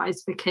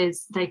otherwise,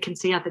 because they can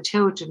see other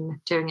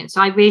children doing it. So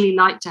I really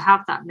like to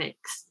have that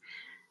mix.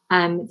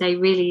 They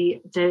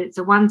really,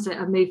 the ones that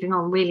are moving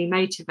on really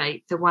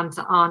motivate the ones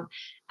that aren't.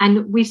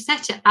 And we've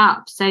set it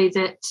up so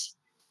that,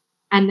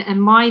 and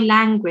my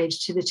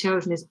language to the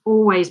children is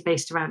always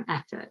based around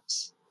effort,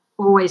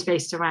 always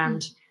based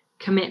around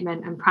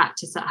commitment and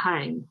practice at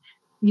home.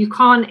 You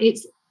can't,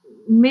 it's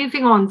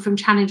moving on from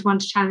challenge 1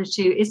 to challenge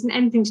 2 isn't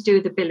anything to do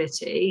with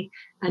ability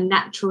and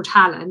natural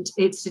talent.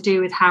 It's to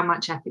do with how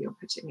much effort you're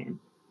putting in.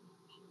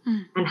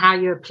 and how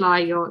you apply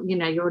your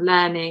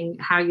learning,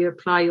 how you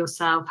apply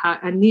yourself,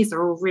 and these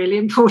are all really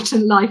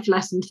important life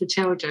lessons for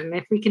children.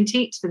 If we can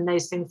teach them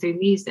those things through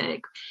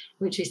music,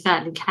 which we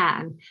certainly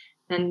can,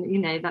 then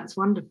that's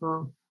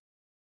wonderful.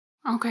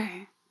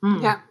 Okay.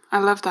 Yeah, I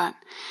love that.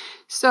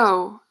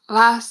 So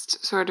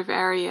last sort of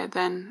area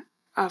then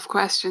of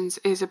questions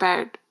is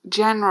about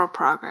general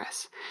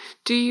progress.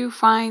 Do you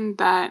find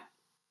that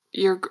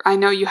I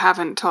know you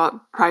haven't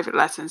taught private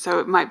lessons, so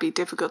it might be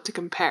difficult to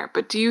compare,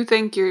 but do you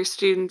think your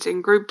students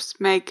in groups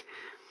make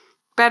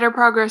better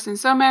progress in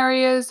some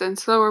areas and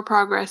slower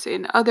progress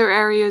in other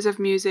areas of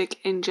music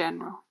in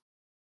general?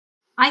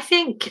 I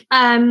think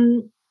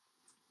in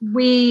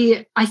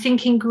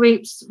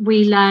groups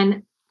we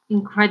learn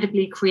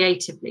incredibly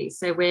creatively.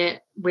 So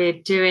we're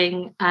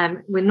doing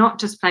we're not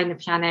just playing the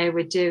piano,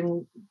 we're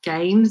doing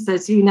games,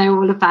 as you know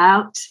all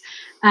about,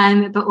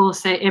 but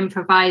also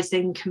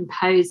improvising,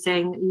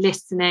 composing,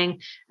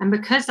 listening. And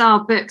because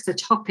our books are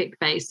topic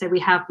based, so we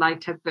have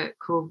like a book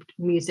called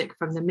Music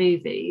from the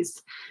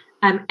Movies,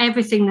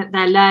 everything that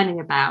they're learning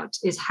about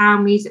is how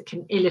music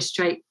can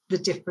illustrate the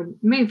different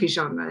movie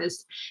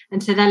genres.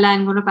 And so they're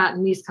learning all about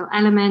the musical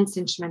elements,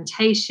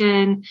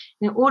 instrumentation,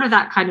 all of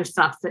that kind of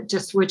stuff that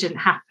just wouldn't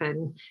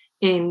happen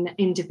in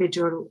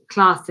individual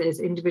classes,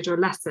 individual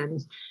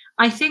lessons.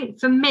 I think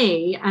for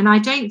me, and I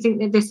don't think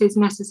that this is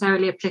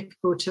necessarily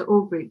applicable to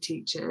all group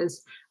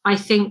teachers, I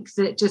think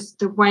that just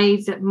the way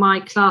that my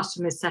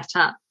classroom is set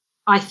up,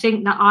 I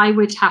think that I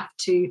would have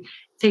to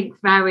think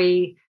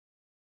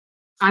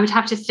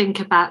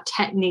about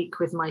technique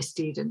with my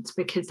students,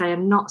 because they are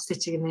not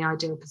sitting in the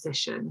ideal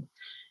position.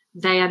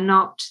 They're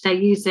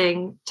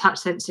using touch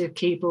sensitive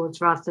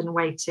keyboards rather than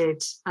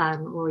weighted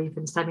or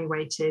even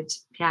semi-weighted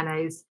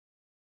pianos.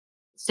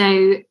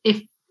 So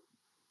if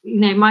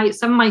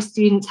some of my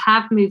students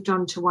have moved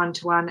on to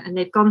one-to-one and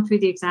they've gone through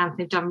the exam,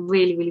 they've done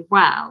really, really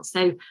well.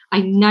 So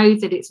I know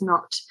that it's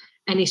not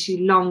an issue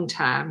long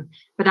term,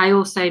 but I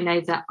also know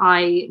that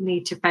I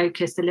need to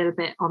focus a little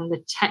bit on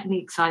the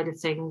technique side of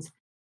things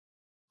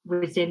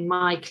within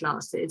my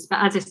classes. But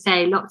as I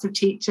say, lots of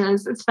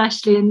teachers,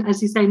 especially in,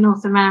 as you say,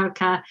 North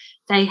America,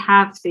 they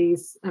have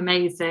these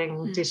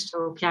amazing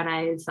digital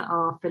pianos that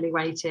are fully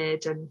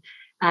weighted, and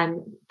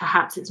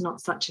perhaps it's not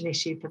such an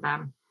issue for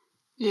them.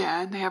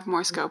 Yeah, and they have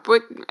more scope.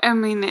 But I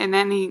mean,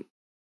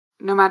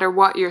 no matter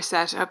what your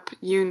setup,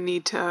 you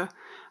need to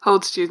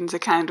hold students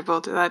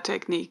accountable to that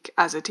technique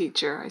as a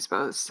teacher, I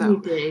suppose. So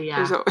you do,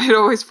 yeah. It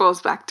always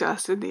falls back to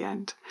us in the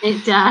end.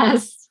 It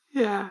does.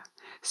 Yeah.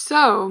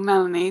 So,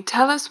 Melanie,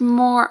 tell us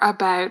more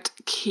about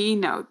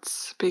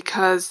keynotes,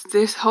 because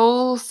this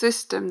whole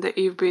system that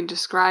you've been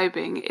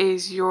describing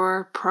is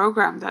your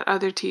program that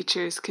other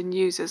teachers can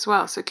use as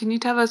well. So can you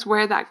tell us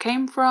where that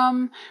came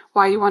from,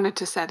 why you wanted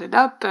to set it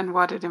up, and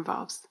what it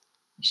involves?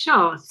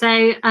 Sure.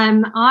 So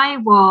I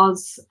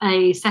was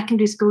a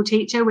secondary school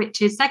teacher,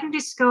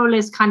 secondary school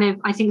is kind of,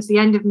 I think it's the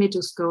end of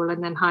middle school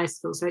and then high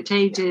school. So it's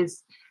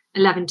ages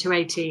 11 to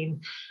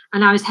 18.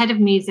 And I was head of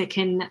music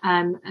in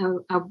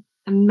a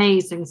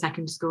amazing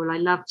secondary school. I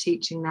loved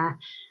teaching there.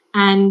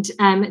 And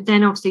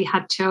then obviously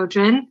had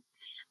children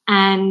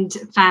and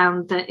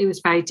found that it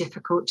was very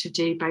difficult to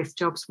do both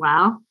jobs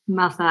well,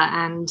 mother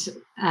and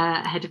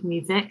head of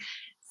music.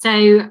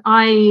 So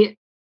I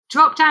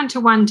dropped down to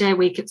 1 day a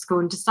week at school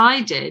and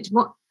decided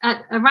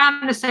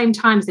around the same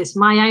time as this,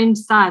 my own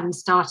son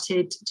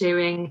started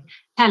doing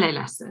cello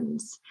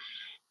lessons.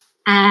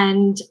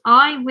 And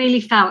I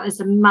really felt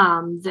as a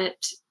mum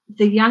that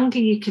the younger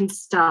you can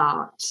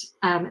start,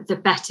 the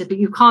better. But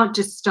you can't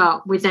just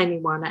start with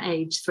anyone at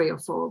age 3 or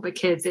 4,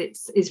 because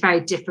it's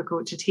very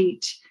difficult to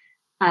teach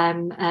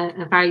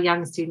a very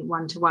young student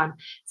one-to-one.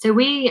 So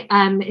we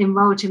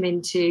enrolled him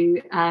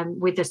into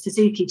with a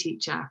Suzuki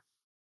teacher.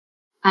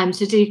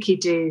 Suzuki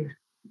do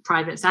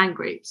privates and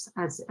groups,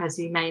 as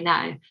you may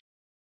know.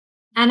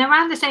 And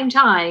around the same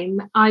time,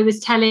 I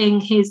was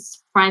telling his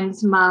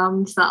friends'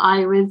 mums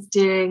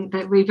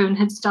that Reuben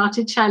had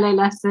started cello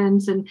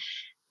lessons,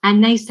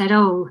 and they said,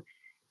 "Oh,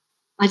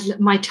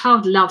 my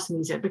child loves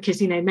music,"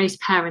 because most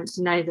parents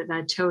know that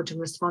their children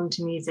respond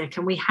to music,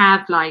 and we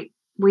have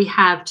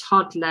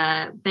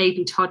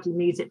baby toddler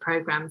music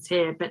programs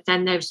here, but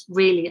then there's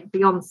really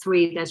beyond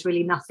 3, there's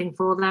really nothing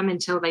for them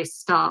until they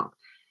start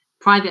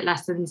private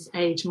lessons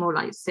age more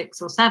like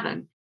 6 or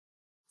 7.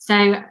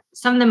 So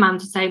some of the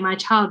mums are saying, my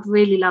child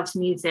really loves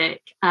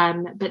music,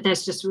 but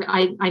there's just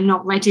I'm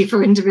not ready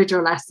for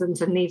individual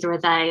lessons, and neither are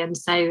they. And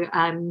so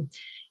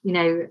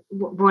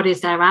what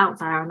is there out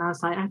there? And I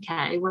was like,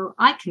 okay, well,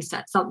 I can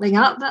set something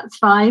up, that's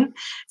fine.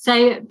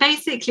 So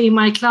basically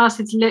my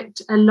classes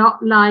looked a lot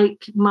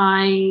like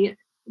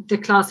the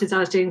classes I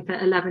was doing for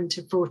 11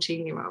 to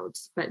 14 year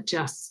olds, but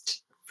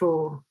just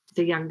for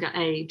the younger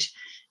age.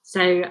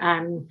 So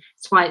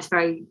that's why it's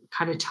very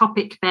kind of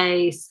topic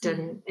based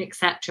and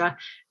etc.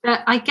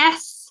 But I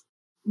guess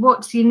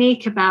what's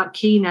unique about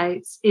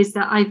keynotes is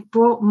that I've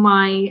brought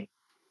my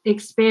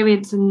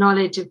experience and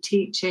knowledge of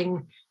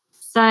teaching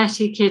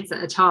 30 kids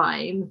at a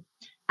time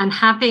And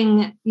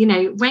having,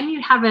 when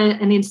you have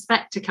an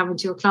inspector come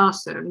into your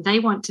classroom, they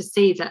want to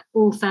see that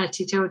all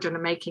 30 children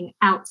are making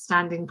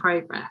outstanding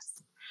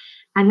progress.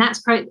 And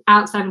that's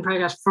outstanding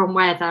progress from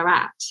where they're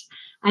at.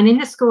 And in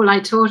the school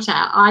I taught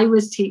at, I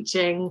was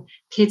teaching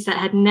kids that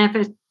had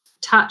never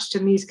touched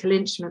a musical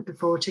instrument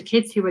before to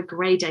kids who were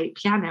grade 8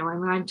 piano. And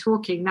when I'm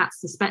talking,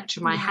 that's the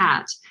spectrum I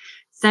had.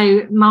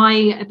 So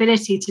my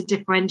ability to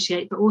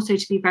differentiate, but also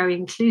to be very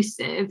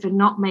inclusive and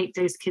not make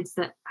those kids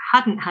that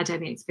hadn't had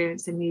any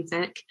experience in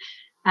music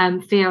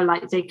feel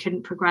like they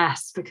couldn't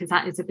progress, because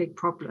that is a big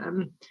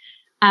problem.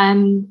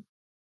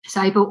 So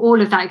I brought all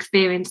of that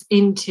experience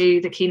into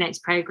the Keynotes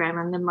program,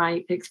 and then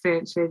my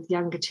experience with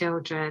younger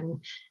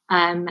children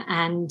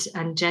and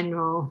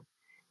general,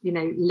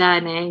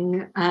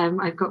 learning.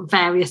 I've got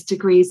various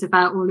degrees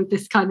about all of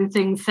this kind of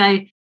thing. So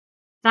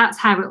that's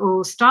how it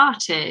all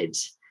started.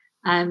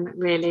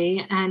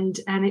 Really, and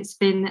it's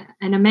been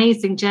an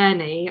amazing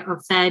journey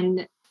of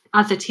then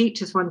other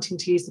teachers wanting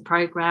to use the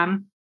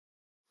program,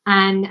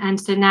 and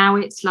so now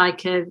it's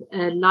like a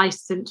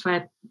license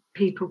where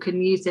people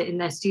can use it in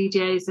their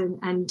studios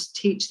and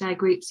teach their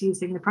groups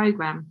using the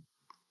program.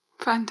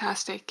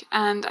 Fantastic.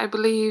 And I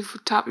believe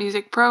Top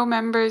Music Pro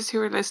members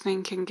who are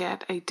listening can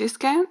get a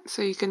discount,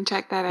 so you can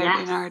check that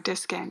out in our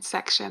discount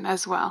section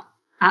as well.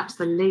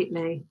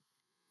 Absolutely.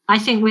 I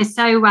think we're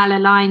so well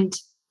aligned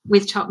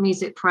with Top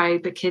Music Pro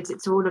because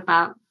it's all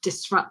about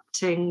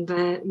disrupting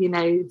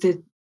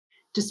the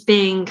just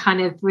being kind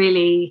of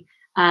really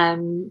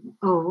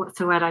what's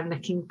the word I'm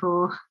looking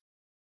for?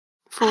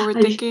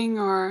 Forward thinking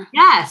or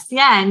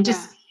and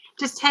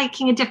just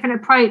taking a different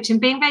approach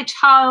and being very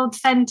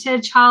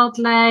child-centered,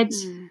 child-led.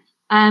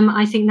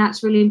 I think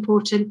that's really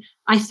important.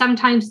 I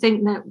sometimes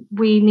think that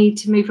we need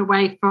to move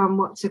away from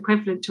what's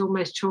equivalent to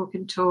almost chalk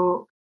and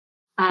talk.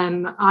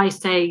 I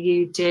say,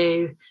 you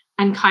do.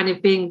 And kind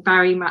of being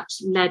very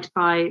much led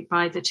by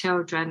the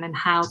children and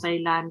how they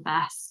learn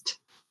best.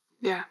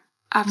 Yeah,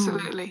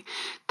 absolutely.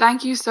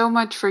 Thank you so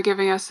much for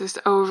giving us this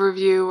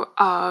overview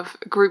of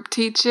group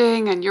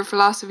teaching and your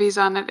philosophies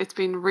on it. It's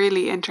been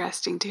really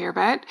interesting to hear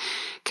about.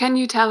 Can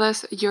you tell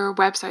us your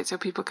website so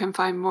people can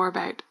find more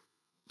about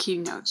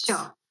Keynotes?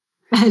 Sure.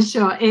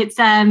 It's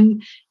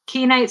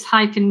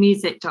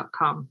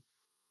keynotes-music.com.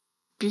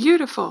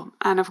 Beautiful.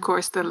 And of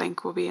course, the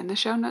link will be in the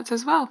show notes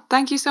as well.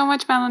 Thank you so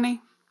much, Melanie.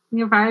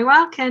 You're very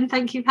welcome.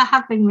 Thank you for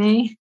having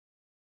me.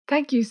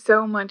 Thank you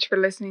so much for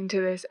listening to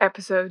this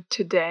episode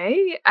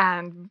today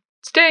and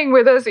staying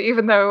with us,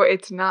 even though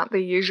it's not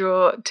the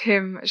usual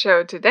Tim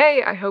show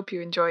today. I hope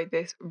you enjoyed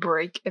this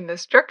break in the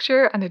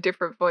structure and a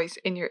different voice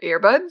in your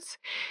earbuds.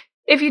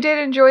 If you did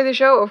enjoy the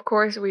show, of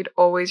course, we'd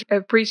always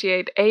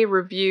appreciate a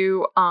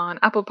review on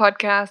Apple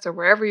Podcasts or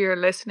wherever you're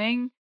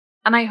listening.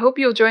 And I hope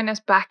you'll join us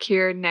back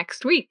here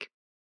next week.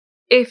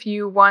 If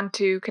you want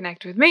to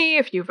connect with me,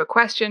 if you have a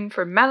question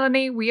for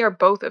Melanie, we are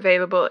both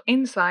available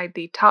inside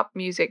the Top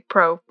Music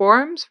Pro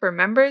forums for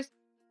members,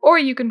 or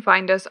you can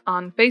find us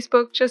on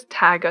Facebook. Just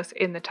tag us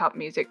in the Top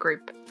Music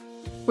group.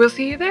 We'll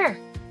see you there.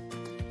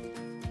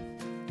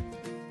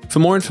 For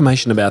more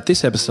information about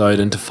this episode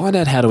and to find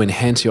out how to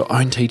enhance your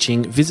own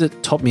teaching, visit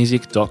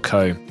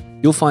topmusic.co.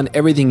 You'll find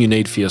everything you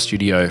need for your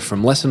studio,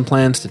 from lesson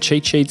plans to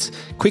cheat sheets,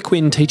 quick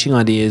win teaching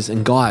ideas,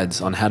 and guides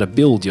on how to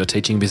build your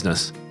teaching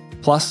business.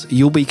 Plus,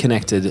 you'll be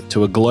connected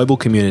to a global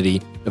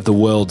community of the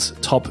world's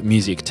top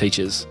music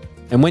teachers.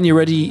 And when you're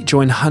ready,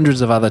 join hundreds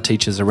of other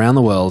teachers around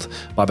the world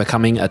by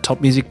becoming a Top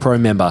Music Pro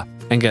member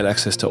and get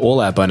access to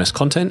all our bonus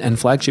content and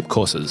flagship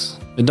courses.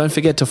 And don't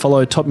forget to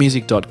follow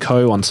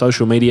topmusic.co on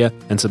social media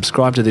and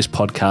subscribe to this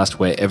podcast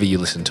wherever you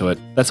listen to it.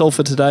 That's all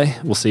for today.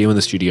 We'll see you in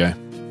the studio.